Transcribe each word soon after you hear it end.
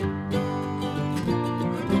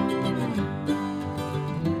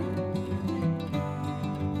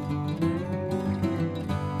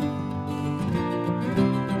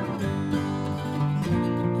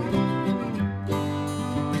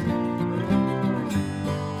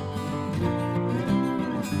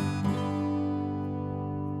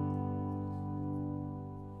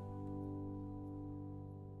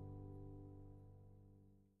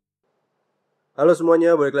Halo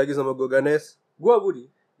semuanya, balik lagi sama gue Ganes. Gua Budi.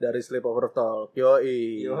 Dari Sleepover Talk.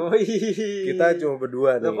 Yoi. Kita cuma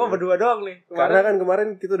berdua nih. Kok berdua doang nih? Karena kan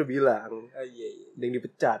kemarin kita udah bilang iya. ada yang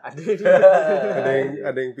dipecat.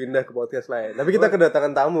 Ada yang pindah ke podcast lain. Tapi kita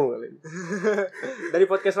kedatangan tamu kali ini. Dari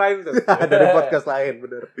podcast lain tuh. Dari podcast lain,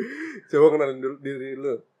 bener. Coba kenalin dulu diri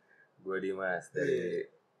lu. Gue Dimas dari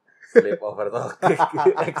Sleepover Talk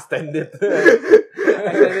Extended.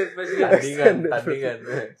 Tandingan.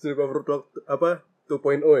 Sleepover Talk apa?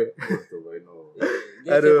 2.0 ya? 2.0.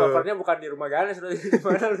 Dia sleepovernya bukan di rumah Ganes, di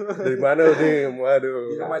mana lu? Dari mana nih?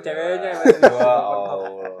 Waduh. Di rumah ceweknya.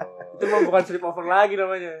 Wow. Itu mah bukan sleepover lagi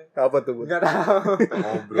namanya. Apa tuh, Bu? Enggak tahu.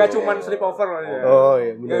 Enggak cuman sleepover aja. Oh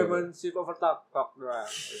iya, benar. Enggak cuman sleepover talk doang.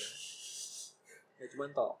 Ya cuman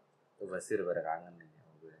talk. Lu pasti udah pada kangen nih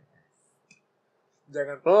sama gue.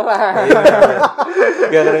 Jangan pelan.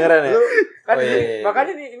 Gak kedengeran ya? Kan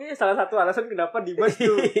makanya ini salah satu alasan kenapa Dimas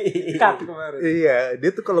tuh cut kemarin. Iya,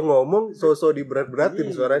 dia tuh kalau ngomong so-so diberat-beratin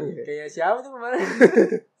suaranya. Kayak siapa tuh kemarin?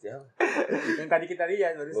 Siapa? Yang tadi kita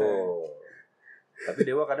lihat barusan. Oh. Tapi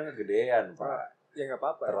Dewa kadang kegedean, Pak. Ya enggak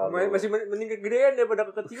apa-apa. Terlalu. Masih mending kegedean daripada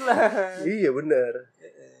kekecilan. Iya, benar.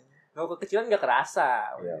 Kalau kekecilan enggak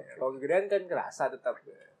kerasa. Iya. Kalau kegedean kan kerasa tetap.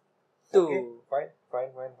 Tuh. Okay,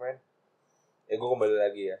 fine. Gue kembali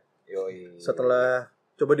lagi ya. Yoi. Setelah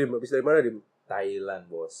coba Dim, habis dari mana Dim? Thailand,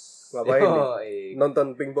 bos. Ngapain nih?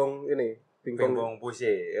 Nonton pingpong ini, pingpong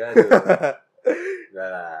pushe. Aduh. Enggak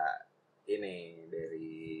lah. Ini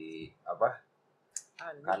dari apa?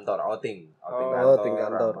 Kantor outing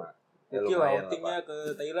kantor. Ya, Oke, lumayan outingnya lah, ke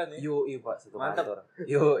Thailand ya. Yoi, Pak, satu Mantap. kantor.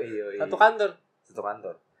 Yoi. Satu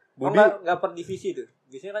kantor. Budi Enggak per divisi tuh.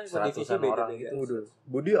 Biasanya kan per divisi beda gitu.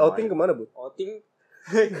 Budi outing kemana, Bud? Outing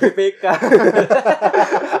GPK.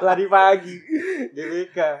 Lari pagi.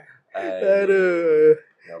 GPK. Aduh.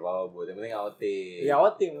 Gak apa-apa, Bu. Yang penting outing. Ya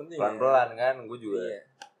outing penting. Pelan-pelan kan, gue juga. Iya.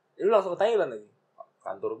 Lu langsung ke Thailand lagi.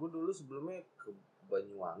 Kantor gue dulu sebelumnya ke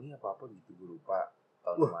Banyuwangi apa gitu, gue lupa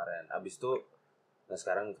tahun kemarin. Abis itu, nah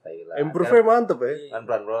sekarang ke Thailand. Improve-nya mantep ya. Kan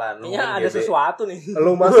pelan-pelan. Kayaknya ada sesuatu nih.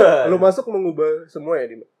 Lu masuk mengubah semua ya,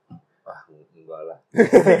 Dim? Wah, enggak lah.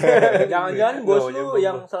 Jangan-jangan bos lu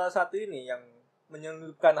yang salah satu ini yang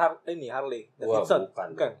menyelundupkan Harley Wah, Davidson.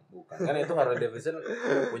 bukan. Kan itu Harley Davidson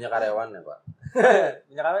punya karyawan ya, Pak.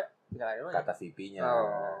 Punya karyawan. Kata VP-nya.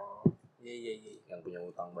 Oh. Iya. Yang punya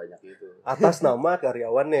utang banyak itu. Atas nama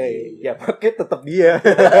karyawannya. Ya pakai tetap dia.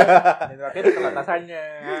 Dan pakai itu atasannya.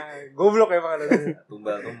 Goblok emang ada.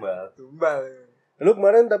 Tumbal. Lu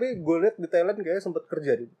kemarin tapi gue liat di Thailand kayaknya sempat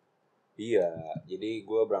kerja Dim. Iya, jadi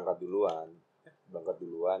gue berangkat duluan.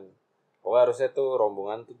 Pokoknya harusnya tuh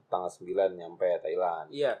rombongan tuh tanggal 9 nyampe Thailand.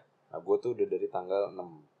 Iya. Nah gue tuh udah dari tanggal 6.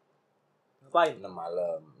 Ngapain? 6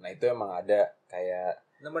 malam. Nah itu emang ada kayak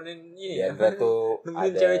Nemenin ini Diandra tuh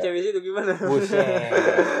nemenin ada cewek-cewek itu gimana? Buset.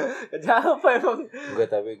 Kenapa emang? Enggak,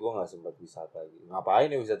 tapi gue gak sempat wisata gitu. Ngapain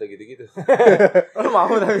ya wisata gitu-gitu? Lu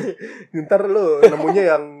mau tapi Ntar lu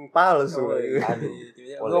nemunya yang palsu.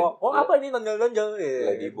 Aduh. Apa ini nonjol-nonjol?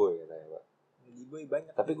 Ladyboy katanya, Pak. Ladyboy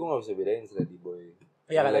banyak. Tapi gue gak bisa bedain Ladyboy.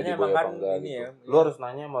 Iya katanya emang kan ini gitu. ya. Lu harus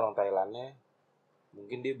nanya sama orang Thailandnya.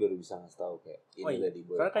 Mungkin dia baru bisa ngasih tahu kayak ini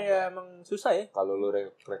Ladyboy. Karena kayak emang susah ya. Kalau lu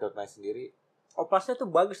recognize sendiri, opasnya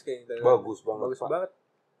tuh bagus kayaknya. Bagus Bagus Pak. banget.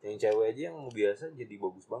 Yang cewek aja yang biasa jadi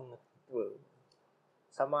bagus banget.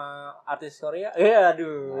 Sama artis Korea.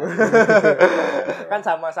 Aduh. Kan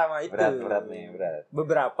sama-sama itu. Berat.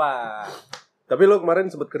 Beberapa. Tapi lu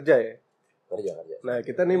kemarin sempat kerja ya? Kerja. Nah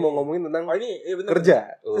kita nih mau ngomongin tentang ini bener.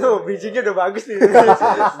 kerja. Bridging-nya udah bagus nih.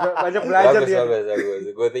 Banyak belajar bagus, dia. Bagus.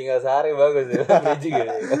 Gue tinggal sehari bagus ya. Bridging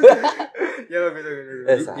gitu. Ya bagus.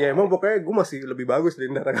 Ya emang pokoknya gue masih lebih bagus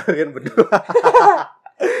dari antara kalian berdua.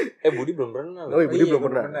 Budi belum pernah. Budi belum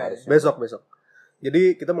pernah. Ya. Besok.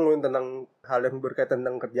 Jadi kita mau ngomongin tentang hal yang berkaitan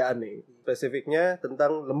tentang kerjaan nih. Spesifiknya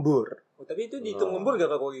tentang lembur. Tapi itu dihitung lembur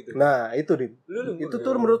gak kalau gitu? Nah itu Dim. Lembur, itu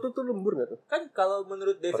tuh menurut lu tuh lembur gak tuh? Kan kalau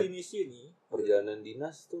menurut definisi nih perjalanan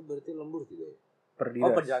dinas tuh berarti lembur tidak ya?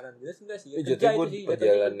 Perdinas. Perjalanan dinas enggak sih? Jadi gue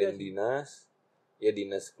perjalanan dinas, ya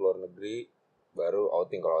dinas ke luar negeri, baru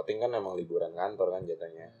outing. Kalau outing kan emang liburan kantor kan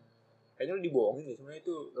jatuhnya. Kayaknya lu dibohongin deh, sebenarnya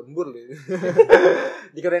itu lembur deh.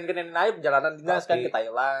 Dikeren-keren aja perjalanan dinas kan ke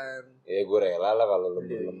Thailand. Ya gue rela lah kalau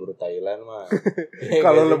lembur Thailand mah.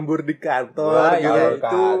 Kalau lembur di kantor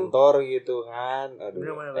kantor gitu kan.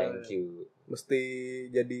 Aduh, bener. thank you. Mesti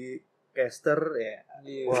jadi caster ya.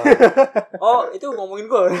 Wah. Oh itu ngomongin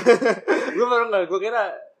gue. Gue baru nggak, gue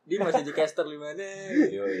kira dia masih di caster di mana?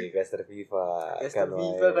 Yoi, caster FIFA.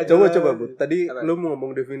 Coba Bu. Tadi lu mau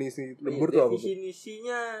ngomong definisi lembur tuh apa?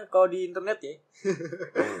 Definisinya kalau di internet ya.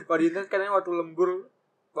 Kalau di internet kan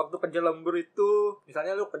waktu kerja lembur itu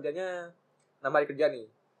misalnya lu kerjanya 6 hari kerja nih.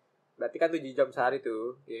 Berarti kan 7 jam sehari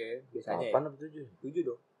tuh, ya biasanya. 8 atau 7? 7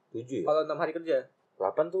 dong. 7 ya? Kalau 6 hari kerja.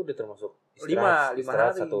 8 tuh udah termasuk 5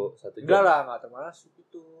 istirahat hari. 1 jam. Enggak lah, enggak termasuk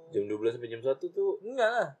itu. Jam 12 sampai jam 1 tuh Enggak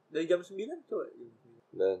lah, dari jam 9 coba.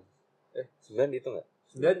 dan 9 dihitung enggak?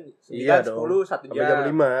 9, Iya 10, 1 sampai jam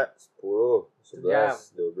 5 10, Sejam.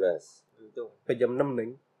 11, 12. Hitung. sampai jam 6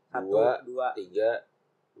 nih. 1, 2, 2, 3,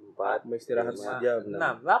 4, Mau istirahat 5, sejam. 6,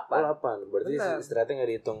 8. 8. Berarti Benar. istirahatnya enggak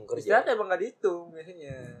dihitung kerja. Istirahat emang enggak dihitung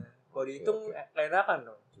biasanya. Kalau dihitung Oke. enakan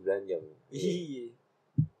dong. 9 jam. Iya.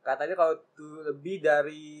 Katanya kalau tuh lebih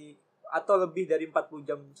dari 40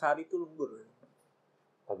 jam sehari itu lembur.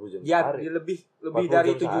 40 jam Ya, sehari. lebih 40 dari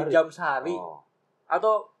jam 7 sehari. jam sehari Oh,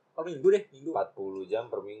 atau per minggu deh, minggu. 40 jam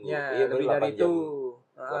per minggu. Ya, Iya, lebih berarti dari 8 jam. itu.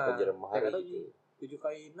 8 jam hari Atau gitu. 7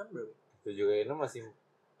 kali 6 berapa? 7 kali 6 masih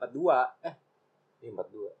 42.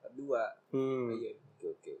 42. 42. Iya.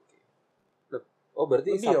 Oke. Oh,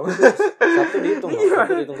 berarti Lebih dong. Sabtu dihitung dong.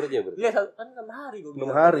 Sabtu dihitung kerja berarti. Iya, kan 6 hari gua 6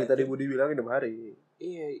 bilang. hari tadi Budi bilang 6 hari.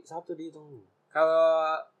 Iya, Sabtu dihitung.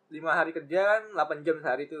 Kalau 5 hari kerja kan 8 jam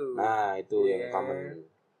sehari tuh. Nah, itu Iya. yang common.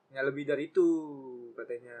 Ya lebih dari itu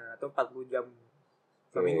katanya, atau 40 jam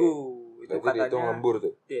per Oke. minggu. Itu Berarti katanya. dihitung lembur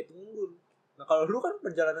tuh. Iya, itu lembur. Nah, kalau lu kan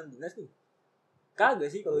perjalanan dinas nih.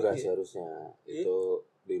 Kagak sih kalau Enggak itu. sih Ya? harusnya. Iya. Itu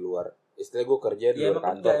di luar. Istilah gue kerja di Iya, luar emang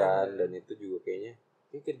kantor kerja. kan, dan itu juga kayaknya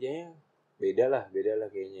kerjanya beda lah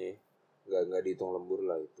kayaknya. Enggak dihitung lembur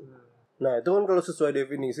lah itu. Nah, itu kan kalau sesuai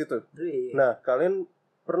definisi tuh. Iya. Nah, kalian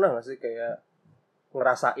pernah gak sih kayak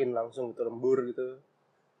ngerasain langsung gitu lembur gitu?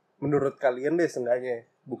 Menurut kalian deh seenggaknya.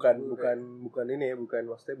 Bukan ini ya, bukan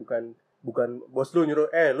bos lu nyuruh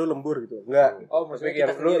lu lembur gitu. Enggak. Oh, Tapi maksudnya yang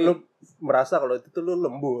kita lu sendiri. merasa kalau itu tuh lu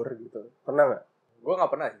lembur gitu. Pernah enggak? Gua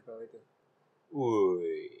enggak pernah sih kalau itu.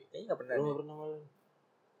 Woi. Kayaknya enggak pernah. Lu Deh. nggak pernah malah.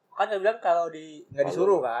 Kan dia bilang kalau enggak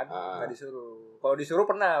disuruh kan? Ah. Enggak disuruh. Kalau disuruh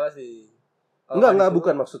pernah pasti. Kalau Enggak, disuruh-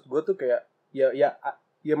 bukan maksud gue tuh kayak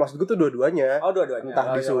ya maksud gue tuh dua-duanya. Oh, dua-duanya. Entah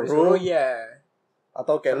Oh, disuruh. Iya.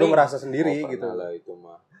 Atau kayak Sering. lu ngerasa sendiri Oh, gitu. pernah lah itu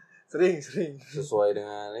mah. Sering. Sesuai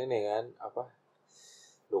dengan ini kan apa?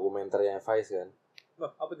 Dokumenternya Vice kan.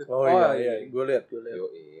 Wah, apa tuh? Oh iya. Gue lihat.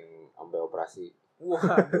 Yang sampai operasi.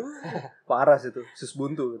 Waduh. Parah sih tuh, sus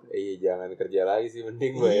buntu gitu. Jangan kerja lagi sih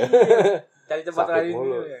mending gue ya. Cari tempat Sakit lain mulu.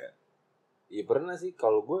 dulu ya. Iya pernah sih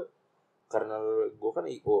kalau gue, karena gue kan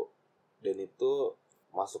IO dan itu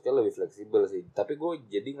masuknya lebih fleksibel sih. Tapi gue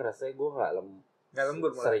jadi ngerasa gue nggak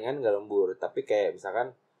lembur malah. seringan nggak lembur. Tapi kayak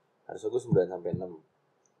misalkan harusnya gue 9 sampai 6.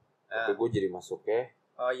 Tapi gue jadi masuknya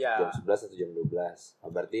Oh iya. jam 11 atau jam 12. Nah,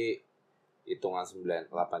 berarti hitungan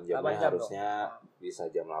 8 jamnya 8 jam harusnya dong. bisa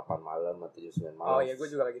jam 8 malam atau jam 9 malam. Oh iya, gue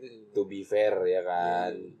juga kayak gitu sih. To be fair ya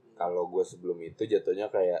kan. Iya. Kalau gue sebelum itu jatuhnya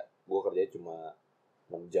kayak gue kerja cuma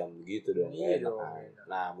 6 jam gitu dong. Iya Nggak enak dong. kan.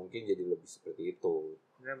 Nah mungkin jadi lebih seperti itu.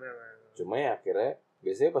 Benar. Cuma ya akhirnya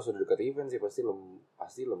biasanya pas udah dekat event sih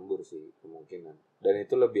pasti lembur sih kemungkinan. Dan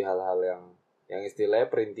itu lebih hal-hal yang istilahnya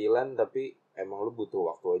perintilan, tapi emang lu butuh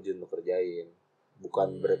waktu aja untuk kerjain.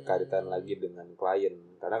 Bukan berkaitan lagi dengan klien.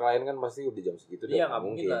 Karena klien kan pasti udah jam segitu Iya, udah nggak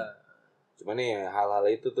mungkin lah. Cuma nih hal-hal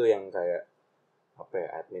itu tuh yang kayak apa ya,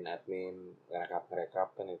 admin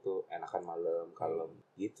ngerekap kan itu enakan malam kalem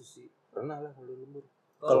gitu sih. Pernah lah kalau lembur.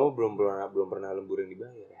 Kalau belum pernah lembur yang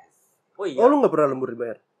dibayar. Oh iya. Oh, lu nggak pernah lembur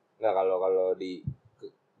dibayar? Nggak, kalau di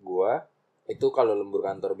gua itu kalau lembur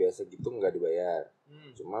kantor biasa gitu nggak dibayar.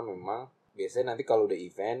 Cuma memang biasanya nanti kalau udah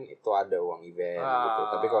event itu ada uang event gitu.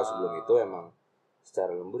 Tapi kalau sebelum itu emang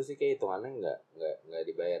secara lembur sih kayak hitungannya nggak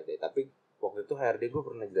dibayar deh. Tapi waktu itu HRD gue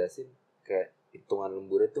pernah jelasin kayak hitungan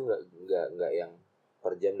lemburnya tuh nggak yang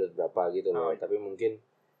per jam dan berapa gitu loh. Tapi mungkin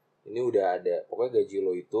ini udah ada, pokoknya gaji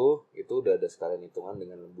lo itu udah ada sekalian hitungan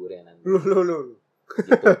dengan lemburnya nanti. Lu. Gitu.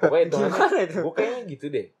 Pokoknya hitungannya Gimana itu? gue kayaknya gitu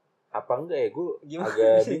deh. Apa enggak ya, gue Gimana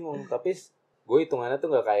agak sih? bingung. Tapi gue hitungannya tuh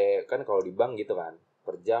nggak kayak kan kalau di bank gitu kan,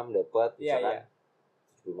 per jam dapat Iya,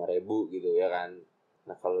 misalkan 5.000 gitu ya kan.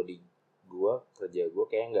 Nah kalau di kerja gue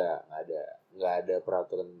kayak nggak ada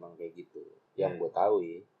peraturan tentang kayak gitu yang gue tahu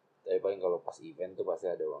ya. Tapi paling kalau pas event tuh pasti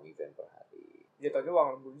ada uang event per hari. Jatuhnya uang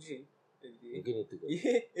lembur sih. Mungkin itu kan.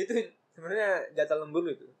 Iya, itu sebenarnya jatah lembur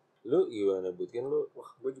itu. Lu gimana Bud, kan lu Wah,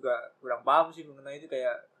 gue juga kurang paham sih mengenai itu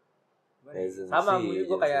kayak gimana ya? agency, Sama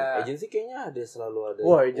gue kayak agency kayaknya selalu ada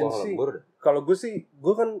Wah, uang agency. lembur dah. Kalau gue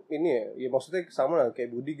kan ini ya maksudnya sama lah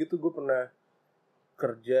kayak Budi gitu. Gue pernah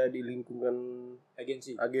kerja di lingkungan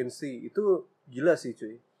agensi itu gila sih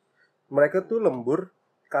cuy. Mereka tuh lembur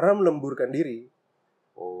karena melemburkan diri.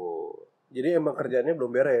 Oh. Jadi emang kerjaannya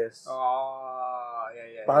belum beres. oh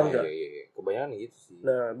iya. Paham nggak? Iya. Kebanyakan gitu sih.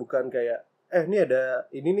 Nah, bukan kayak ini ada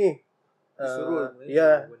ini nih. Disuruh.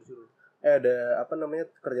 Iya. Ada apa namanya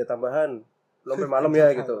kerja tambahan. Lo sampai malam ya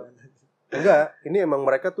gitu. Enggak, ini emang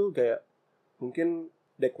mereka tuh kayak mungkin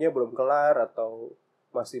decknya belum kelar atau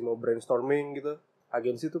masih mau brainstorming gitu.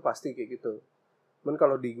 Agensi tuh pasti kayak gitu. Cuman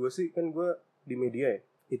kalau di gue sih, kan gue di media ya,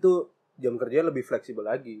 itu jam kerja lebih fleksibel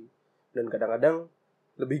lagi. Dan kadang-kadang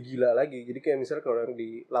lebih gila lagi. Jadi kayak misalnya kalau yang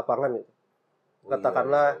di lapangan gitu,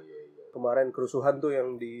 katakanlah kemarin kerusuhan tuh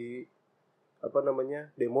yang di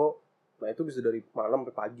demo, nah itu bisa dari malam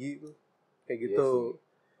sampai pagi tuh kayak gitu.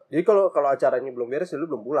 Jadi kalau acaranya belum beres ya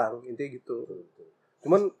lu belum pulang, intinya gitu.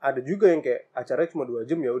 Cuman ada juga yang kayak acaranya cuma 2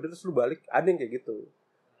 jam, ya udah terus lu balik, ada yang kayak gitu.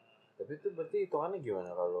 Tapi itu berarti hitungannya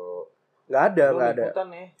gimana kalau nggak ada ya?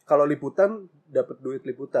 Kalau liputan dapat duit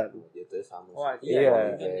liputan. Itu sama. Wah,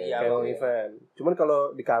 iya kayak event. Cuman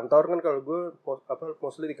kalau di kantor kan, kalau gue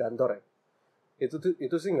mostly di kantor ya,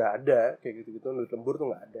 itu sih nggak ada kayak gitu duit lembur tuh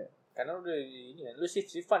nggak ada. Karena udah ini kan, lu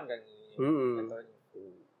shift-shiftan kan kantornya.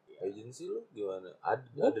 Agensi lu gimana?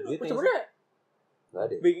 Ada duitnya? Sebenarnya nggak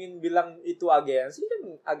ada. Pengen bilang itu agensi kan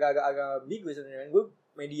agak bingung sebenarnya. Gue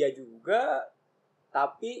media juga,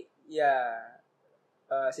 tapi ya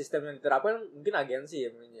sistem yang diterapkan mungkin agensi ya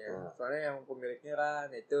mungkin ya. Soalnya yang pemiliknya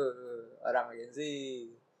kan itu orang agensi.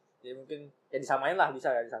 Jadi mungkin ya disamain lah,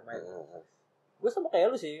 bisa ya disamain. Gue sama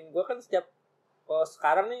kayak lu sih. Gue kan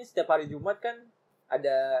sekarang nih setiap hari Jumat kan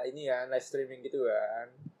ada ini ya, live streaming gitu kan.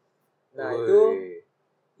 Nah itu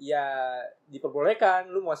ya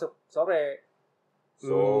diperbolehkan lu masuk sore.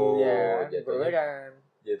 Ya diperbolehkan.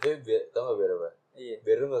 Jadi tau gak biar apa? Iya.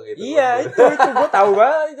 Biar lu gak gitu. Iya itu gue tahu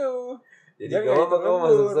banget itu. Jadi gak apa kamu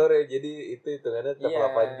masuk sore. Jadi itu hitungannya tetap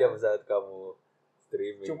 8 jam saat kamu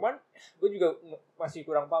streaming. Cuman gue juga masih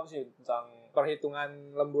kurang paham sih tentang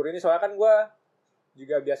perhitungan lembur ini. Soalnya kan gue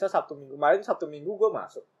juga biasa Sabtu Minggu gue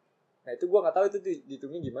masuk. Nah itu gue gak tahu itu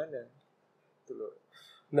dihitungnya gimana. Itu loh.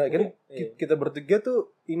 Nah kan kita bertiga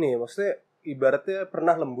tuh ini maksudnya ibaratnya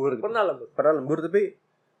pernah lembur gitu. Pernah lembur tapi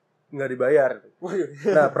nggak dibayar.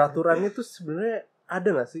 Nah peraturannya tuh sebenarnya ada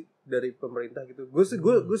nggak sih dari pemerintah gitu? Gue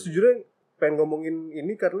sejujurnya pengen ngomongin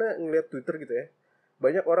ini karena ngeliat Twitter gitu ya,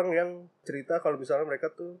 banyak orang yang cerita kalau misalnya mereka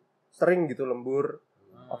tuh sering gitu lembur,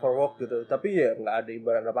 overwork gitu, tapi ya nggak ada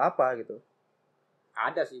imbalan apa gitu.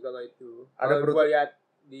 Ada sih kalau itu. Ada gue lihat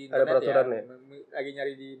di internet, ada peraturannya. Ya, lagi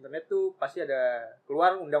nyari di internet tuh pasti ada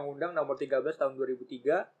keluar Undang-Undang Nomor 13 Tahun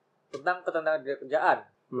 2003 tentang ketenagakerjaan.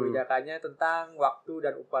 Kebijakannya tentang waktu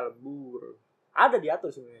dan upah lembur. Ada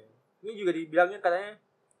diatur sebenarnya. Ini juga dibilangnya katanya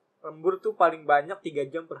lembur tuh paling banyak 3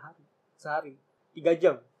 jam per hari. Sehari. 3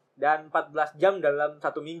 jam. Dan 14 jam dalam 1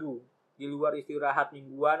 minggu. Di luar istirahat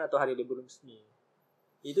mingguan atau hari libur resmi.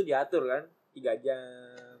 Itu diatur kan. 3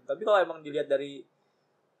 jam. Tapi kalau emang dilihat dari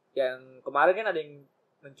yang kemarin kan ada yang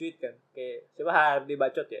mencuit kan. Kayak siapa Hardi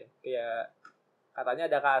Bacot ya. Kayak katanya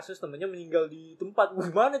ada kasus temennya meninggal di tempat.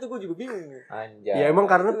 Gimana tuh gue juga bingung. Anjay. Ya emang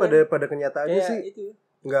karena pada kenyataannya kayak sih itu.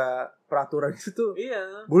 Nggak, peraturan itu tuh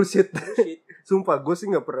Iya. bullshit. Sumpah gue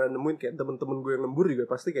sih nggak pernah nemuin kayak temen-temen gue yang lembur juga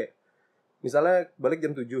pasti kayak misalnya balik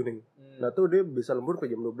jam 7 nih. Nah tuh dia bisa lembur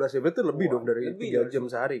sampai jam 12 ya, berarti lebih dong dari 3 jam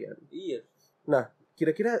sehari kan. Iya. Nah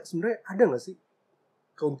kira-kira sebenarnya ada nggak sih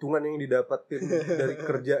keuntungan yang didapatin dari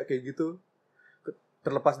kerja kayak gitu,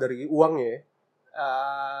 terlepas dari uangnya ya?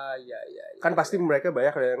 Iya. Kan pasti mereka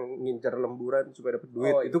banyak yang ngincar lemburan supaya dapat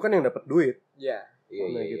duit. Itu kan yang dapat duit. Iya.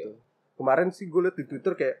 Nah gitu. Kemarin sih gue liat di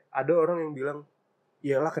Twitter kayak ada orang yang bilang,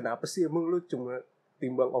 iyalah kenapa sih emang lu cuma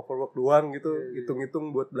timbang overwork doang gitu,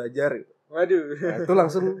 hitung-hitung buat belajar gitu. Waduh. Nah, itu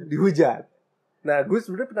langsung dihujat. Nah gue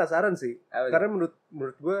sebenarnya penasaran sih, karena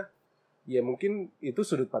menurut gue ya mungkin itu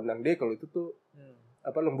sudut pandang dia kalau itu tuh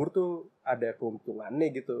lembur tuh ada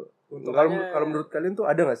keuntungannya gitu. Kalau menurut kalian tuh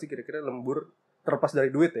ada nggak sih kira-kira lembur terlepas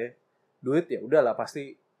dari duit ya? Duit ya udahlah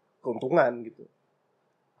pasti keuntungan gitu.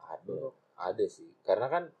 Ada sih, karena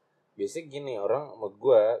kan biasanya gini orang sama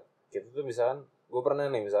gue, kita tuh misalkan gue pernah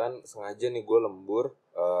nih misalkan sengaja nih gue lembur,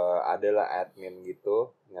 adalah admin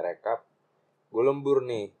gitu ngerekap, gue lembur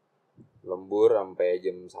sampai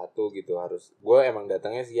jam 1 gitu, harus gue emang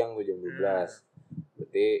datangnya siang tuh jam 12.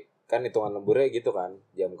 Berarti kan hitungan lemburnya gitu kan,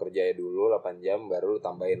 jam kerjanya dulu 8 jam baru lu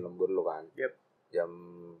tambahin lembur lu kan. Jam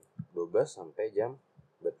 12 sampai jam,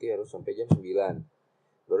 berarti harus sampai jam 9.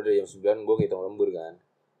 Baru dari jam 9 gue hitung lembur kan.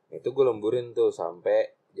 Itu gue lemburin tuh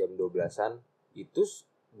sampai jam 12-an. Itu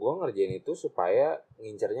gue ngerjain itu supaya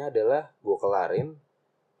ngincernya adalah gue kelarin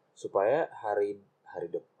supaya hari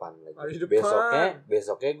depan lagi.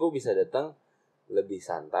 Besoknya gue bisa datang lebih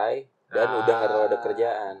santai dan udah nggak terlalu ada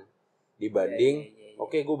kerjaan dibanding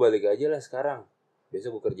oke, gue balik aja lah sekarang,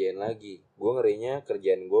 besok gue kerjain lagi. Gue ngerinya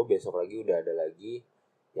kerjaan gue besok lagi udah ada lagi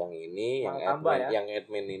yang ini, yang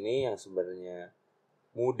admin ini yang sebenarnya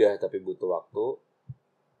mudah tapi butuh waktu,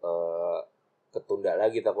 ketunda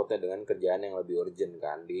lagi takutnya dengan kerjaan yang lebih urgent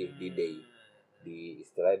kan di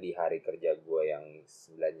istilah di hari kerja gue yang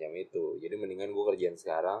 9 jam itu. Jadi mendingan gue kerjaan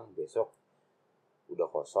sekarang, besok udah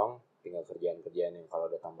kosong, tinggal kerjaan-kerjaan yang kalau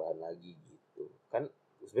ada tambahan lagi gitu. Kan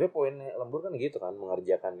sebenarnya poinnya lembur kan gitu kan,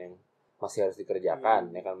 mengerjakan yang masih harus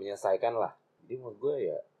dikerjakan, ya kan, menyelesaikan lah. Jadi menurut gue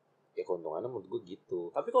ya keuntungannya menurut gue gitu.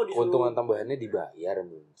 Tapi kalau keuntungan tambahannya dibayar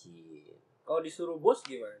mungkin. Kalau disuruh bos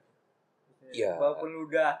gimana? Ya. Walaupun lu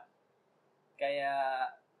udah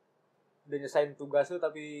kayak udah nyesain tugas lu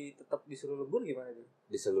tapi tetap disuruh lembur gimana tuh?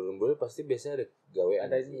 Disuruh lembur pasti biasanya ada gawean.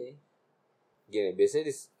 Ada ini. Gini, biasanya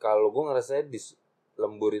kalau gue ngerasain di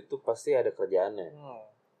lembur itu pasti ada kerjaannya.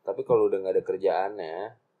 Tapi kalau udah nggak ada kerjaannya,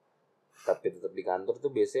 tapi tetap di kantor tuh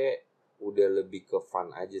biasanya udah lebih ke fun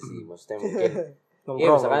aja sih. Maksudnya mungkin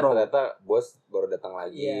misalkan ternyata bos baru datang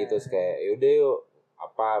lagi, terus kayak yaudah yuk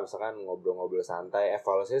misalkan ngobrol-ngobrol santai,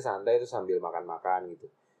 evaluasinya santai itu sambil makan-makan gitu.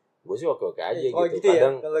 Gue sih oke-oke aja gitu.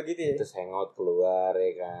 Kadang gitu ya? terus hangout keluar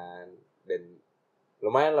ya kan. Dan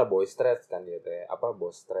lumayan lah boy stretch kan gitu ya.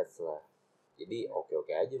 Boss stretch lah. Jadi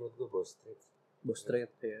oke-oke aja menurut gue boss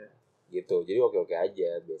stretch ya. Gitu. Jadi oke-oke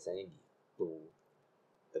aja biasanya gitu.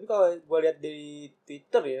 Tapi kalau gue lihat di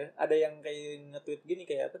Twitter ya, ada yang kayak nge-tweet gini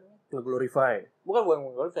kayak apa namanya? Nge-glorify. Bukan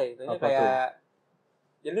nge-glorify, kayak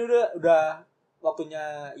jadi udah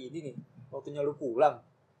waktunya ini nih, waktunya lu pulang.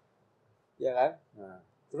 Ya kan? Nah,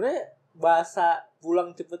 sebenarnya bahasa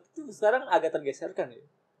pulang cepet itu sekarang agak tergeserkan ya.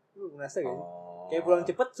 Lu ngerasa gak? Kayak pulang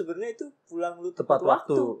cepet sebenarnya itu pulang lu tepat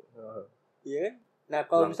waktu. Iya kan? Nah,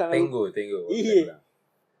 kalau misalnya tunggu. Iya.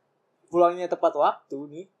 Pulangnya tepat waktu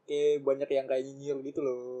nih, kayak banyak yang kayak nyinyir gitu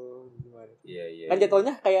loh. Gimana? Iya. Kan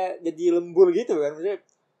jatuhnya kayak jadi lembur gitu kan. Maksudnya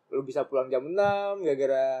lu bisa pulang jam 6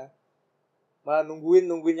 gara-gara malah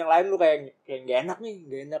nungguin yang lain lu kayak enggak enak nih,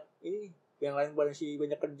 enggak enak. Ini yang lain masih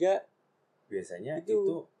banyak kerja. Biasanya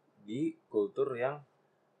itu di kultur yang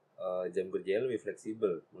jam kerjanya lebih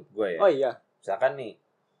fleksibel menurut gue ya. Oh iya. Misalkan nih,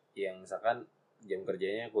 yang misalkan jam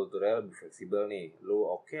kerjanya kulturnya lebih fleksibel nih, lu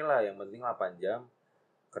oke lah, yang penting 8 jam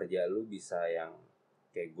kerja lu bisa yang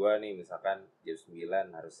kayak gue nih, misalkan jam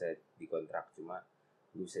 9 harusnya dikontrak, cuma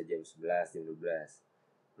lu bisa jam 11, jam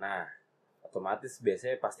 12. Nah, otomatis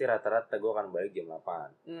biasanya pasti rata-rata gue akan balik jam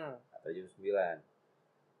 8 atau jam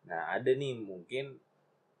 9. Nah, ada nih mungkin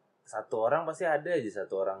pasti ada aja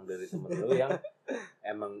satu orang dari temen lu yang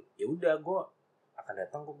emang ya udah gue akan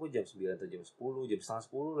datang kok, gue jam 9 atau jam 10, jam setengah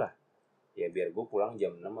 10 lah. Ya biar gue pulang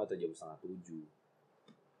jam 6 atau jam setengah 7.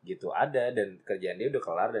 Gitu ada, dan kerjaan dia udah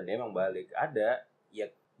kelar dan dia emang balik. Ada, ya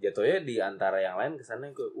jatuhnya di antara yang lain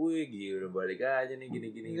kesannya ke, wih gila udah balik aja nih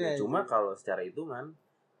gini-gini. Cuma kalau secara hitungan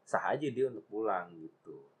sah aja dia untuk pulang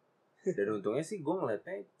gitu. Dan untungnya sih gue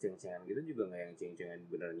ngeliatnya ceng-cengan gitu juga gak yang ceng-cengan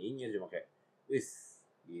bener nyinyir, cuma kayak wis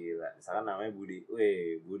gila, misalkan namanya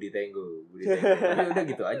Budi Tenggo. Tapi udah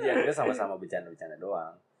gitu aja, kita sama-sama bercanda-bercanda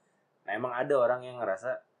doang. Nah emang ada orang yang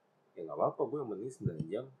ngerasa ya gak apa-apa, gue yang penting 9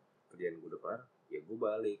 jam kerjaan gue udah kelar, ya gue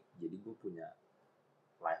balik, jadi gue punya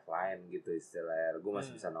lifeline gitu istilahnya, gue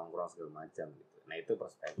masih bisa nongkrong segala macam gitu. Nah itu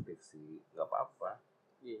perspektif sih, gak apa-apa.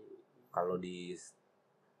 Kalau di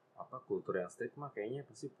kultur yang strict mah kayaknya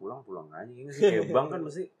pasti pulang aja ini sih, kayak bank kan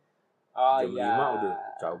pasti jam 5 udah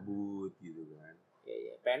cabut gitu kan.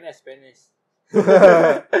 Iya. PNS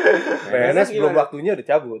belum waktunya udah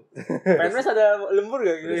cabut. PNS ada lembur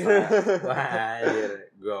gak gitu? Wah,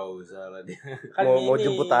 gak usah lah dia. Kan mau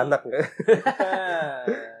jemput anak nggak?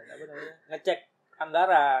 Apa namanya? Ngecek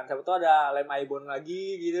anggaran. Siapa tahu ada lem ibon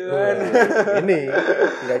lagi gitu kan. Ini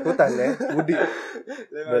nggak ikutan ya, Budi.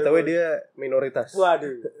 Btw dia minoritas.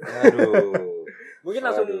 Waduh. Mungkin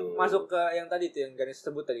langsung masuk ke yang tadi tuh yang Ganes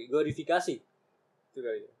sebut tadi, glorifikasi. Itu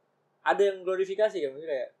kali. Ada yang glorifikasi kan, mungkin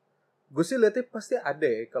kayak gue sih liatnya pasti ada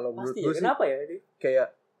ya, kalau menurut gue sih. Kenapa ya ini? Kayak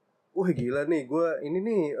wah gila nih gue ini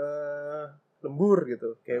nih lembur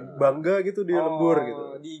gitu, kayak bangga gitu dia lembur gitu.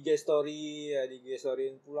 Di IG story ya, di IG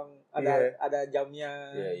storyin pulang ada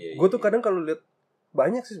jamnya. Gue tuh kadang kalau lihat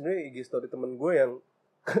banyak sih sebenarnya IG story temen gue yang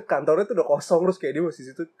kantornya tuh udah kosong terus kayak dia masih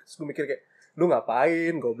situ, terus gue mikir kayak lu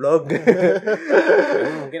ngapain goblok.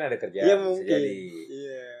 Mungkin ada kerjaan. Iya mungkin.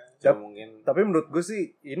 Mungkin. Tapi menurut gue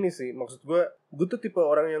sih ini sih, maksud gue tuh tipe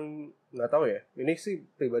orang yang nggak tahu ya, ini sih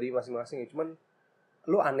pribadi masing-masing ya, cuman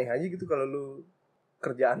lu aneh aja gitu kalau lu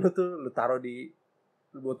kerjaan lu tuh lu taruh di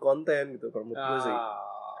buat konten gitu, kalau menurut gue sih.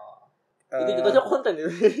 Itu jatuhnya konten ya.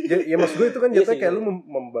 Ya maksud gue itu kan jatuhnya kayak lu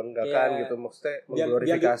membanggakan gitu, maksudnya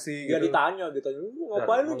mengglorifikasi gitu. Biar ditanya gitu,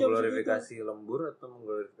 ngapain lu jam segitu? Mengglorifikasi lembur atau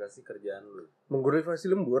mengglorifikasi kerjaan lu? Mengglorifikasi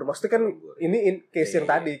lembur, maksudnya kan ini case yang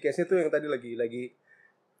tadi, case-nya tuh yang tadi lagi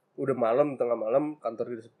udah malam, tengah malam,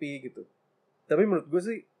 kantor udah sepi gitu. Tapi menurut gue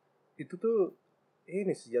sih itu tuh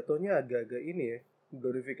ini sih jatuhnya agak-agak ini ya,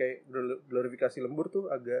 glorifikasi lembur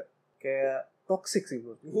tuh agak kayak toxic sih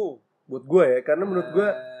buat gue ya, karena menurut gue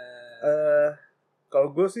kalau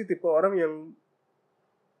gue sih tipe orang yang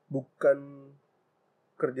bukan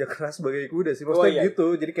kerja keras sebagai kuda sih, maksudnya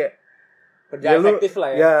gitu. Jadi kayak kerja efektif lah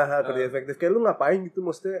ya. Ya, kerja efektif. Kayak lu ngapain gitu,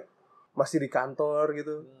 maksudnya masih di kantor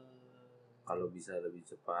gitu. Kalau bisa lebih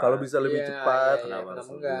cepat. Kenapa harus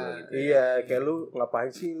enggak gitu. Iya, kayak lu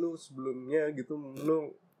ngapain sih lu sebelumnya gitu,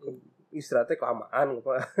 lu istirahatnya kelamaan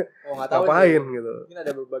apa? Ngapain gitu. Mungkin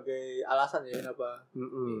ada berbagai alasan ya kenapa.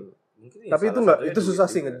 Tapi itu enggak, itu susah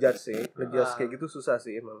sih ngejudge sih. Ngejudge kayak gitu susah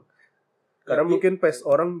sih emang. Karena mungkin pace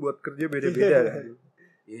orang buat kerja beda-beda kan.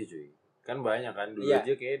 Iya cuy, kan banyak kan dulu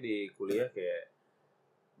aja kayak di kuliah kayak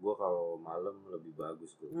gue kalau malam lebih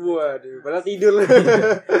bagus gue. Waduh, padahal tidur.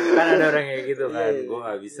 Kan ada orang kayak gitu kan, gue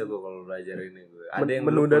nggak bisa gue kalau belajar ini gue. Ada yang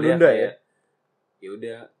menunda-nunda ya. Ya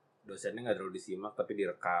udah dosennya nggak terlalu disimak tapi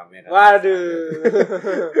direkam ya kan. Waduh.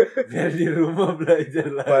 Biar di rumah belajar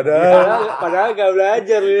lah. Padahal nggak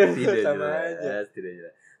belajar ya. Tidak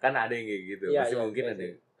jelas. Kan ada yang kayak gitu. Pasti mungkin ada.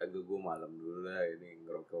 Agak gue malam dulu lah ini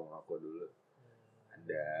ngerokok dulu.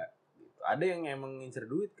 Ada yang emang ngincer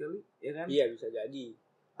duit kali, ya kan? Iya bisa jadi.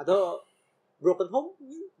 Atau broken home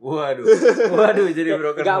gitu. Waduh jadi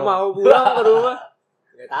broken home. Gak mau pulang ke rumah.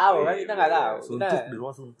 Gak tahu kan, kita gak tahu. Suntuk di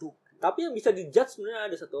rumah suntuk. Tapi yang bisa dijudge sebenarnya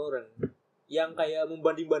ada satu orang yang kayak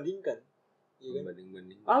membanding-bandingkan. Iya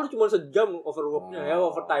kan? Lu cuma sejam overworknya ya,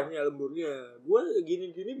 overtime-nya, lemburnya. Gue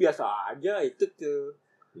gini-gini biasa aja itu tuh.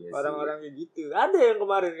 Iya orang-orang kayak gitu. Ada yang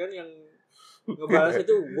kemarin kan yang ngebalas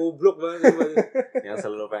itu goblok banget. Yang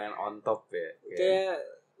selalu pengen on top ya. Kayak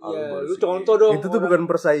lu contoh dong. Itu tuh bukan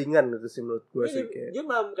persaingan itu sih menurut gue sih. Dia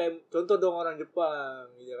malah kayak contoh dong orang Jepang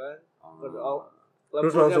gitu kan.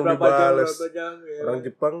 Terus langsung dibales jam, ya. Orang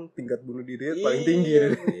Jepang tingkat bunuh diri paling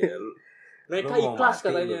tinggi. Mereka ikhlas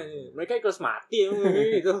katanya. Mereka ikhlas mati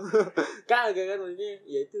gitu. Kagak kan maksudnya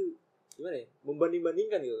ya itu gimana ya?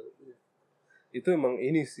 Membanding-bandingkan gitu. Itu emang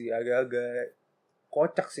ini sih agak-agak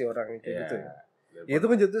kocak sih orang kayak gitu ya. Ya itu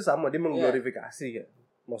kan jatuhnya sama, dia mengglorifikasi kan.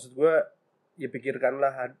 Maksud gue ya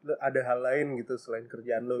pikirkanlah ada hal lain gitu selain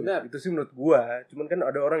kerjaan lo gitu. Itu sih menurut gue. Cuman kan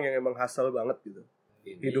ada orang yang emang hustle banget gitu.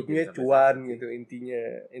 Hidupnya cuan gitu inti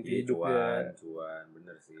hidupnya. Cuan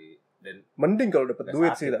bener sih. Dan mending kalau dapat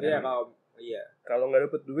duit sih tapi. Kalau nggak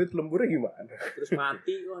dapat duit lemburnya gimana? Terus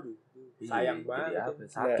mati, waduh. Sayang banget.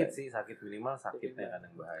 Sakit minimal sakitnya kan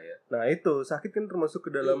yang bahaya. Nah itu sakit kan termasuk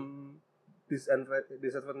ke dalam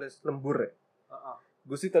disadvantage lembur ya.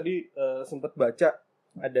 Gue sih tadi sempat baca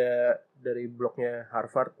ada dari blognya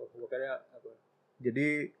Harvard.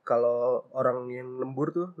 Jadi kalau orang yang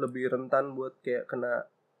lembur tuh lebih rentan buat kayak kena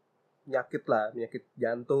penyakit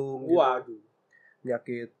jantung, gitu.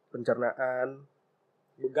 Penyakit pencernaan.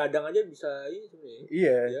 Begadang aja bisa ini sebenarnya.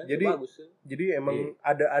 Iya, jadi emang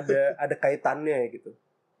ada kaitannya gitu.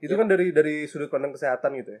 Itu kan dari sudut pandang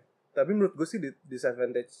kesehatan gitu ya. Tapi menurut gue sih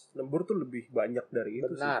disadvantage lembur tuh lebih banyak dari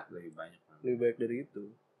itu sih. Lebih banyak dari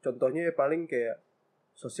itu. Contohnya ya paling kayak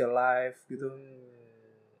social life gitu.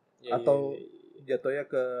 Atau jatuhnya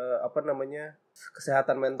ke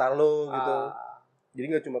kesehatan mental lo gitu. Jadi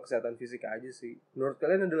nggak cuma kesehatan fisik aja sih. Menurut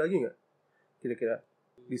kalian ada lagi nggak kira-kira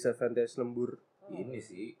disadvantage lembur? Ini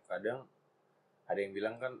sih kadang ada yang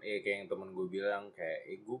bilang kan kayak yang temen gue bilang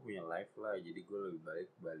kayak gue punya life lah, jadi gue lebih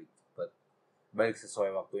balik cepet, balik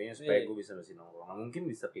sesuai waktunya supaya gue bisa nusin nongkrong. Nah,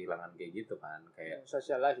 mungkin bisa kehilangan kayak gitu kan, kayak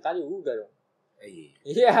social life tadi udah dong.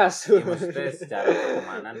 Iya, maksudnya secara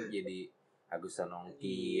pertemanan jadi Agusan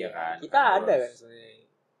nongki ya kan. Kita ada kan sebenarnya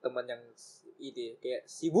teman yang itu kayak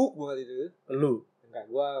sibuk banget itu. Lu? Enggak,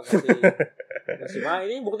 gua masih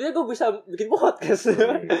main. Ini buktinya gua bisa bikin podcast.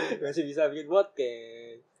 Masih bisa bikin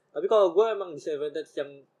podcast. Tapi kalau gua emang disadvantage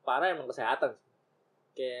yang parah emang kesehatan.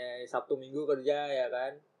 Kayak Sabtu Minggu kerja ya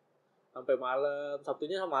kan. Sampai malam,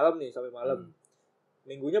 Sabtunya sampai malam.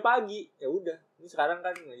 Minggunya pagi. Ya udah. Ini sekarang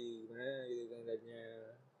kan lagi gimana gitu kan dadanya.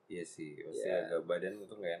 Iya sih, pasti agak badan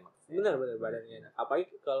itu enggak enak. Benar badannya enak.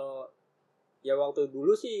 Apalagi kalau ya waktu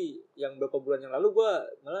dulu sih yang beberapa bulan yang lalu gue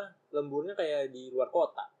malah lemburnya kayak di luar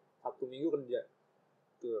kota, Sabtu Minggu kerja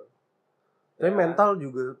tuh. Tapi mental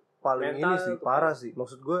juga paling ini sih parah sih.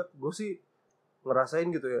 Maksud gue sih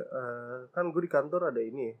ngerasain gitu ya. Kan gue di kantor ada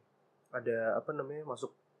ini, ada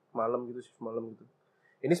masuk malam gitu, shift malam gitu.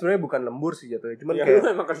 Ini sebenarnya bukan lembur sih jatuhnya, cuman ya,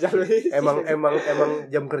 kayak emang kerja lu. emang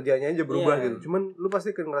jam kerjanya aja berubah gitu. Cuman lu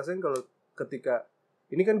pasti kan ngerasain kalau ketika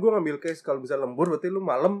ini kan gue ngambil case kalau bisa lembur berarti lu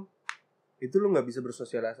malam itu lu nggak bisa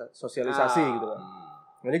bersosialisasi gitu kan.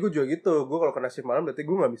 Nah, ini gue juga gitu. Gue kalau kena shift malam berarti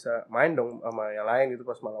gue nggak bisa main dong sama yang lain gitu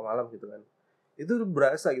pas malam-malam gitu kan. Itu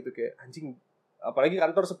berasa gitu kayak anjing apalagi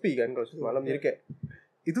kantor sepi kan kalau malam, jadi kayak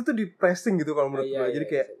itu tuh depressing gitu kalau menurut gue. Jadi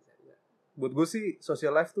kayak buat gue sih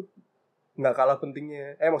social life tuh nggak kalah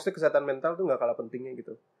pentingnya. Maksudnya kesehatan mental tuh nggak kalah pentingnya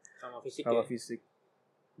gitu. Sama fisik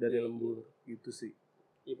dari lembur gitu sih.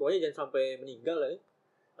 Ya, pokoknya jangan sampai meninggal lah ya.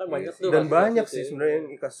 Kan banyak tuh. Dan banyak sih sebenarnya yang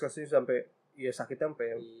kasus-kasusnya sampai ya sakitnya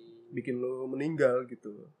sampai bikin lo meninggal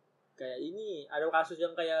gitu. Kayak ini ada kasus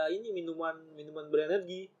yang kayak ini minuman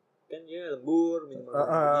berenergi kan dia lembur minuman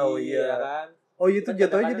berenergi ya kan. Oh iya, itu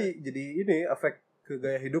jatuhnya jadi ini efek ke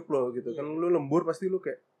gaya hidup lo gitu. Kan lo lembur pasti lo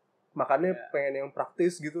kayak makannya pengen yang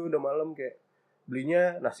praktis gitu, udah malam kayak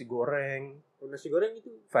belinya nasi goreng. Nasi goreng itu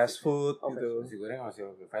fast food gitu. Nasi goreng masih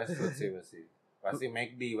oke. Fast food sih pasti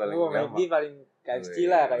McD paling. McD paling KFC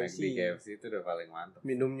lah, KFC itu udah paling mantap.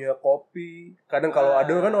 Minumnya kopi. Kadang kalau ada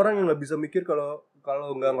kan orang yang nggak bisa mikir kalau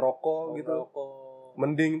nggak ngerokok gitu.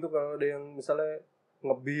 Mending tuh kalau ada yang misalnya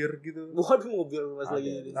ngebir gitu. Waduh, ngebir pas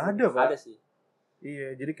lagi. Ada Pak. Ada sih.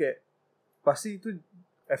 Iya, jadi kayak pasti itu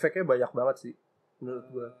efeknya banyak banget sih menurut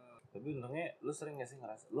gua. Tapi untungnya lu sering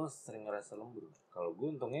ngerasa lembur? Kalau gue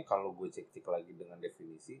untungnya kalau gue cek lagi dengan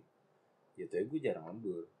definisi, ya tuh gue jarang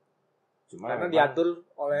lembur. Cuma karena diatur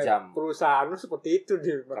oleh perusahaan lu seperti itu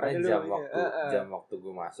deh. Makanya jam waktu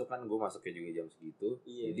gue masuk kan, gue masuknya juga jam segitu.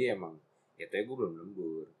 Jadi emang ya tuh gue belum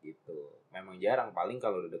lembur gitu. Memang jarang, paling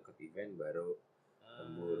kalau udah deket event baru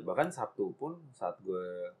lembur. Bahkan Sabtu pun saat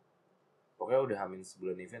gue pokoknya udah hamin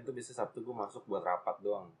sebulan event tuh biasa Sabtu gue masuk buat rapat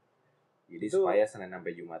doang. Jadi itu, supaya Senin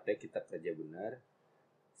sampai Jumatnya kita kerja benar,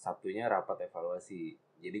 Sabtunya rapat evaluasi.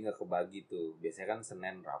 Jadi nggak kebagi tuh. Biasanya kan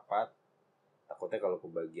Senin rapat, takutnya kalau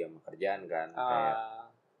kebagi sama kerjaan kan, kayak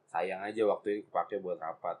sayang aja waktu ini kepake buat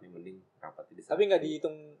rapat, nih mending rapat di Sabtu. Tapi nggak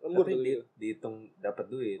dihitung lembur tuh. Dihitung dapat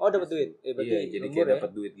duit. Oh, dapat duit. Iya, jadi kayak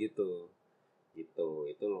dapat duit gitu. Gitu,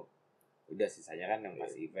 itu loh. Udah sisanya kan yang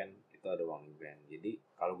pas event itu ada uang event. Jadi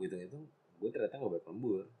kalau gue hitung-hitung, gue ternyata nggak banyak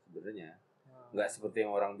lembur sebenarnya. Nggak seperti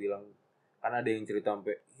yang orang bilang. Kan ada yang cerita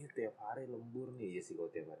sampai tiap hari lembur nih. Ya sih, kalau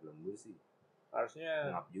tiap hari lembur sih harusnya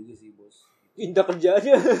ngap juga sih bos. Pindah kerja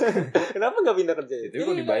aja. Kenapa nggak pindah kerja? Itu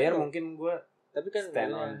kalau dibayar mungkin gue tapi kan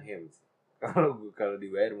stand on him. Kalau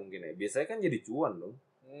dibayar mungkin ya. Biasanya kan jadi cuan dong.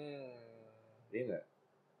 Iya nggak?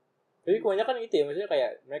 Tapi kebanyakan itu ya, maksudnya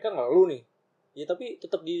kayak mereka ngeluh nih. Ya tapi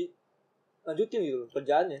tetap dilanjutin gitu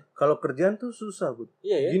kerjaannya. Kalau kerjaan tuh susah, Bud.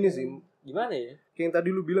 Iya ya. Gini sih. Gimana ya? Kayak yang tadi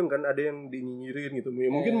lu bilang kan ada yang dinyinyirin gitu.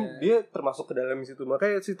 Ya, mungkin dia termasuk ke dalam situ.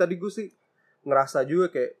 Makanya sih tadi gue sih ngerasa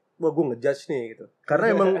juga kayak wah gue ngejudge nih gitu.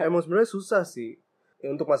 Karena emang sebenarnya susah sih.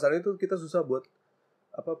 Ya, untuk masalah itu kita susah buat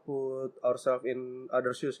put ourselves in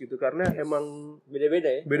other shoes gitu. Karena emang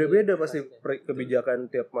beda-beda ya. Beda-beda pasti kebijakan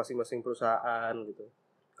tiap masing-masing perusahaan gitu.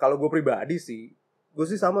 Kalau gue pribadi sih, gue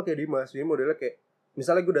sih sama kayak Dimas. Jadi modelnya kayak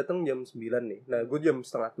misalnya gue datang jam 9 nih. Nah, gue jam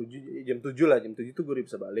 6:30, jam 7 lah. Jam 7 tuh gue udah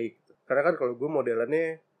bisa balik gitu. Karena kan kalau gue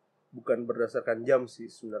modelannya bukan berdasarkan jam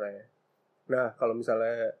sih sebenarnya. Nah, kalau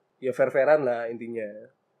misalnya ya fair-fairan lah intinya.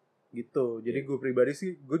 Gitu. Jadi gue pribadi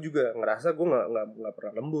sih gue juga ngerasa gue nggak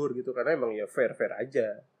pernah lembur gitu karena emang ya fair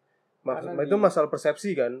aja. Itu masalah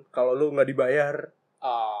persepsi kan. Kalau lu nggak dibayar,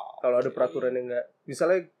 kalau ada peraturan yang nggak,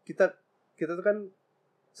 misalnya kita tuh kan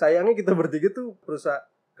sayangnya kita bertiga tuh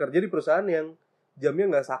kerja di perusahaan yang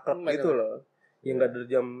jamnya nggak saklek gitu loh. Yang nggak dari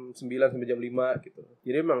jam 9 sampai jam 5 gitu.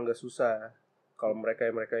 Jadi emang nggak susah. Kalau mereka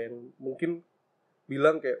yang mungkin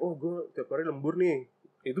bilang kayak gue tiap hari lembur nih,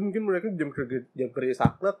 itu mungkin mereka jam kerja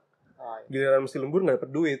saklek, giliran mesti lembur nggak dapet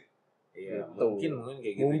duit. Iya, gitu. mungkin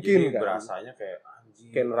kayak gitu. Mungkin jadi kan berasanya kayak anjing,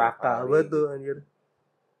 kayak neraka banget tuh anjir.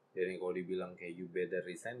 Jadi kalau dibilang kayak you better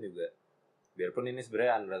resign juga, biarpun ini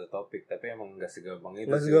sebenarnya under the topic, tapi emang nggak segampang itu.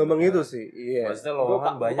 Nggak segampang itu sih. Iya. Maksudnya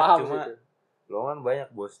lowongan banyak, cuma lowongan banyak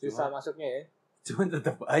bos. Susah masuknya ya. Cuma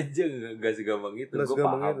tetap aja nggak segampang itu. Gue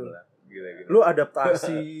paham itu lah. Gila. Lu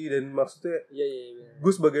adaptasi dan maksudnya. Iya.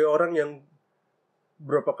 Gue sebagai orang yang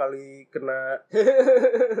berapa kali kena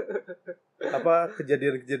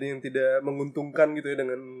kejadian-kejadian yang tidak menguntungkan gitu ya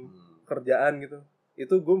dengan kerjaan gitu.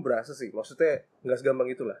 Itu gue berasa sih. Maksudnya nggak segampang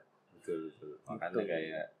itulah. Betul. Makanya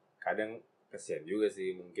kayak kadang kesian juga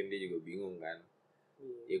sih. Mungkin dia juga bingung kan.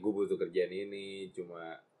 Ya gue butuh kerjaan ini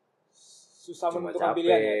cuma susah menentukan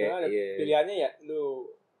pilihannya. Soalnya pilihannya ya lu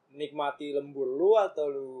nikmati lembur lu atau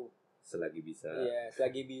lu selagi bisa. Iya,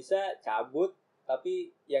 selagi bisa cabut, tapi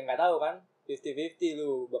yang nggak tahu kan 50-50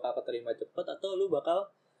 lu bakal keterima cepet atau lu bakal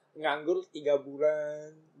nganggur 3 bulan,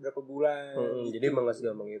 berapa bulan. Gitu. Jadi emang gak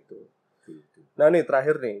segampang itu. Nah nih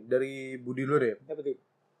terakhir nih dari Budi lu deh. Apa tuh?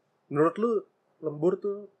 Menurut lu lembur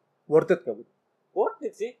tuh worth it gak, Bud? Worth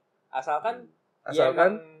it sih. Asalkan ya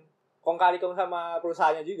kong kali kong sama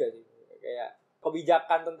perusahaannya juga sih. Kayak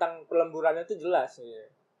kebijakan tentang pelemburannya itu jelas ya.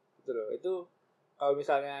 Gitu loh. Itu kalau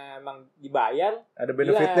misalnya emang dibayar ada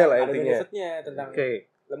benefitnya lah ada intinya. benefitnya tentang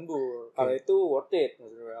lembur. Kalau itu worth it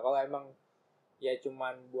maksudnya. Kalau emang ya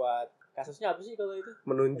cuman buat kasusnya apa sih kalau itu?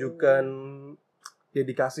 Menunjukkan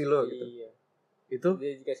dedikasi lo gitu. Iya. Itu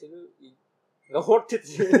dedikasi lu nggak worth it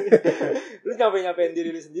sih. Lu nyampein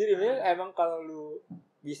diri lu sendiri. Emang kalau lu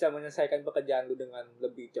bisa menyelesaikan pekerjaan lu dengan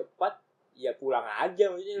lebih cepat, ya pulang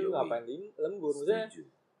aja. Maksudnya lu ngapain lembur? Maksudnya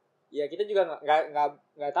ya kita juga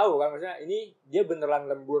nggak tahu kan. Maksudnya ini dia beneran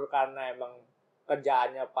lembur karena emang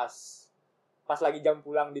kerjaannya pas lagi jam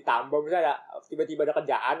pulang ditambah, misalnya tiba-tiba ada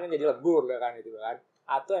kerjaan kan jadi lembur kan gitu kan,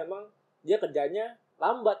 atau emang dia kerjanya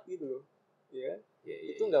lambat gitu loh, ya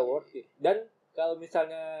itu nggak worth it. Dan kalau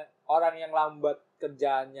misalnya orang yang lambat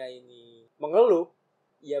kerjaannya ini mengeluh,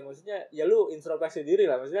 ya maksudnya ya lu introspeksi diri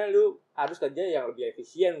lah, maksudnya lu harus kerja yang lebih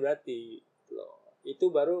efisien berarti loh, itu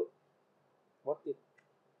baru worth it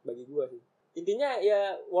bagi gua sih. Intinya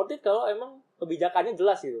ya worth it kalau emang kebijakannya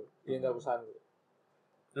jelas gitu di internal perusahaan lu.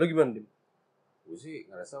 Lu gimana, Dim? Gue sih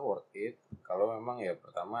ngerasa worth it kalau memang ya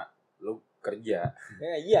pertama lu kerja.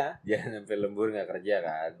 Ya iya. Jangan sampai lembur nggak kerja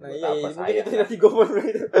kan. Nah, buat iya, apa iya. sayang Mungkin itu gue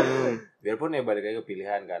gitu. Biarpun ya balik lagi ke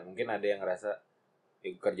pilihan kan. Mungkin ada yang ngerasa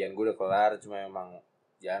kerjaan gue udah kelar, cuma memang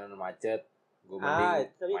jalan macet, gue mending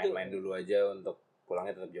main-main dulu aja untuk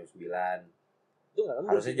pulangnya tetap jam 9. Itu nggak lembur.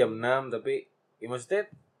 Harusnya jam 6 tapi ya maksudnya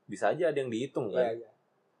bisa aja ada yang dihitung kan. Iya.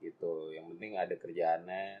 Gitu. Yang penting ada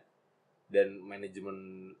kerjaannya dan manajemen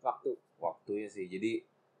waktunya sih. Jadi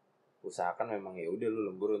usahakan memang ya udah lu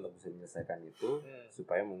lembur untuk bisa menyelesaikan itu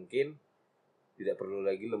supaya mungkin tidak perlu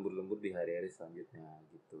lagi lembur-lembur di hari-hari selanjutnya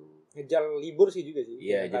gitu. Ngejar libur sih juga sih.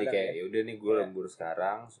 Iya, jadi kayak ya udah nih gue lembur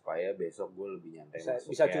sekarang supaya besok gue lebih nyantai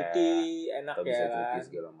bisa cuti enak atau ya. Bisa cuti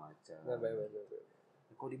segala macam.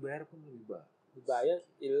 Kok dibayar pun lebih dibayar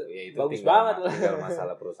ya, itu bagus banget lah. Tinggal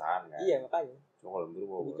masalah perusahaan kan. Iya makanya. Cuma kalau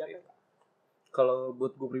lembur gue kalau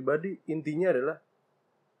buat gue pribadi intinya adalah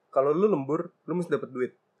kalau lu lembur lu mesti dapat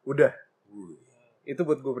duit. Udah. Itu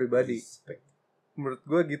buat gue pribadi. Menurut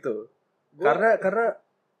gue gitu. Karena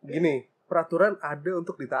gini, peraturan ada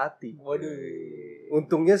untuk ditaati. Waduh.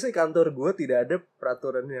 Untungnya sih kantor gue tidak ada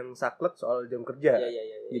peraturan yang saklek soal jam kerja.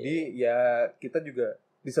 Iya. Jadi ya kita juga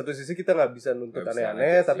di satu sisi kita nggak bisa nuntut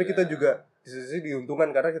aneh-aneh, tapi kita juga di sisi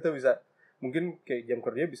diuntungkan karena kita bisa mungkin kayak jam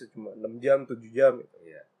kerja bisa cuma 6 jam, 7 jam gitu.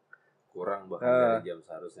 Iya. Kurang bahkan dari jam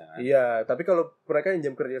seharusnya kan. Iya, tapi kalau mereka yang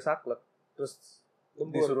jam kerja saklek terus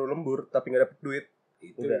disuruh lembur tapi nggak dapet duit,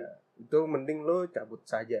 itu mending lo cabut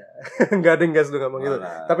saja. Nggak ada yang gas lo ngomong gitu.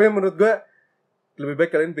 Tapi menurut gue lebih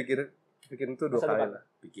baik kalian pikirin itu 2 kali lah.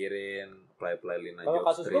 Pikirin apply lina job. Kalau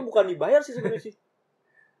kasus street. gue bukan dibayar sih sebenarnya sih.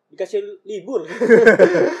 Dikasih libur.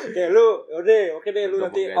 Kayak lu, oke deh lu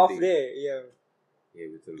nanti off deh. Iya. Iya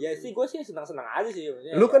betul. Ya sih gue sih senang-senang aja sih.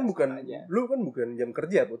 Maksudnya, lu kan bukan jam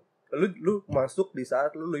kerja, Put. Lu masuk di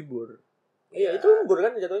saat lu libur. Iya, itu lembur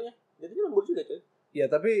kan jatuhnya. Jadinya lembur juga, coy. Iya,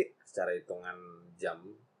 tapi secara hitungan jam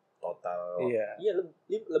total. Iya,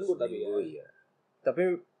 lembur tapi ya. Iya. Tapi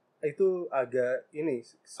itu agak ini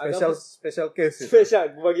special case.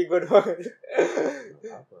 Spesial bagi gue doang.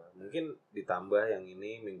 Apa? Mungkin ditambah yang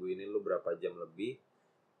ini minggu ini lu berapa jam lebih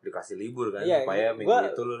dikasih libur kan, supaya minggu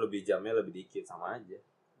itu lu lebih jamnya lebih dikit, sama aja.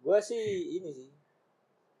 Gue sih ini sih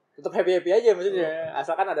tetap happy aja maksudnya,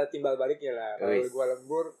 asalkan ada timbal baliknya lah. Kalau gue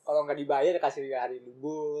lembur, kalau nggak dibayar kasih hari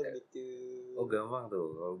libur gitu. Oh gampang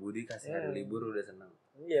tuh, kalau Budi kasih hari libur udah seneng.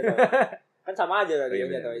 Iya kan sama aja lah dia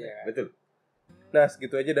jatuhnya. Betul. Nah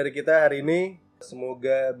segitu aja dari kita hari ini.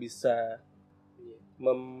 Semoga bisa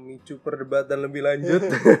memicu perdebatan lebih lanjut.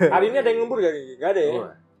 Hari ini ada yang lembur gak? Gak ada ya?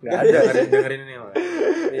 Gak ada. Dengerin ini wah.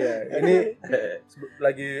 Iya, ini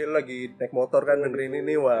lagi naik motor kan dengerin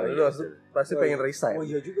ini wah. Lu pasti pengen resign. Oh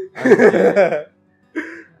iya juga.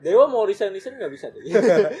 Dewa mau resign gak bisa tuh.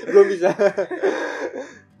 Belum bisa.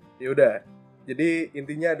 Ya udah. Jadi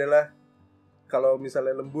intinya adalah kalau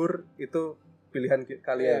misalnya lembur itu pilihan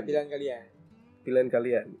kalian. Iya, pilihan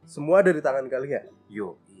kalian. Semua ada di tangan kalian.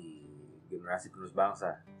 Yo, generasi penerus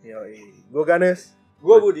bangsa. Yo, gue Ganes.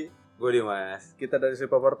 Gue Budi. Gue Dimas. Kita dari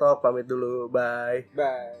Sleepover Talk pamit dulu. Bye.